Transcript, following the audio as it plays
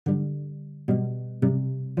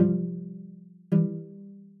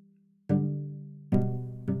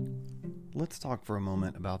let's talk for a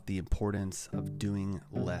moment about the importance of doing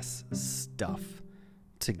less stuff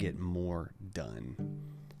to get more done.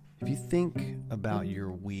 If you think about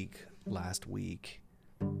your week last week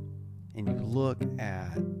and you look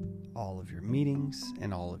at all of your meetings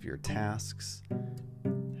and all of your tasks,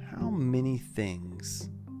 how many things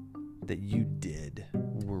that you did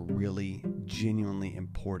were really genuinely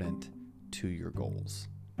important to your goals?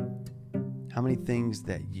 How many things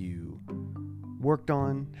that you worked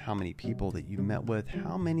on, how many people that you met with,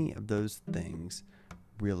 how many of those things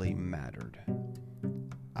really mattered?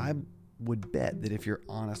 I would bet that if you're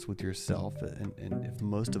honest with yourself, and if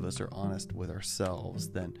most of us are honest with ourselves,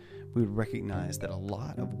 then we would recognize that a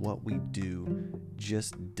lot of what we do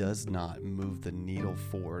just does not move the needle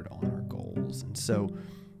forward on our goals. And so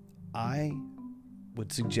I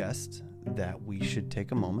would suggest that we should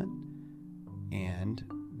take a moment and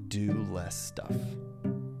do less stuff.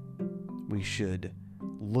 We should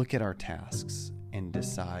look at our tasks and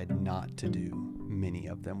decide not to do many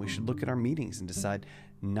of them. We should look at our meetings and decide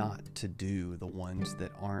not to do the ones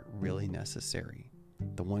that aren't really necessary,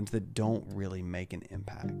 the ones that don't really make an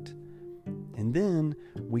impact. And then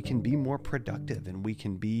we can be more productive and we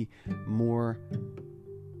can be more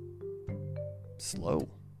slow.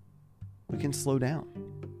 We can slow down.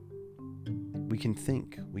 We can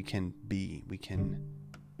think, we can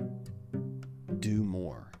do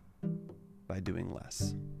more by doing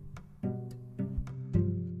less.